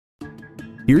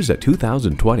Here's a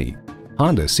 2020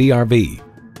 Honda CR-V.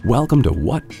 Welcome to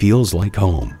what feels like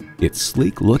home. It's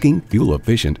sleek-looking,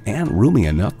 fuel-efficient, and roomy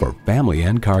enough for family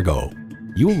and cargo.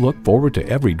 You'll look forward to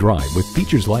every drive with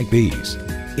features like these: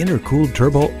 intercooled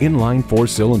turbo inline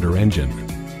 4-cylinder engine,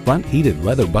 front heated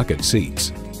leather bucket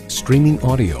seats, streaming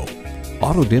audio,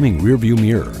 auto-dimming rearview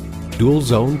mirror,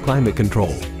 dual-zone climate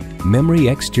control, memory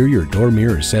exterior door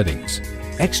mirror settings,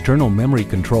 external memory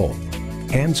control,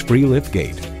 hands-free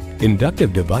liftgate,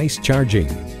 inductive device charging,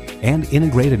 and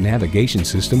integrated navigation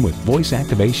system with voice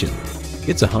activation.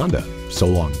 It's a Honda, so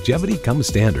longevity comes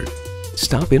standard.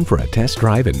 Stop in for a test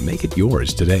drive and make it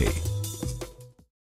yours today.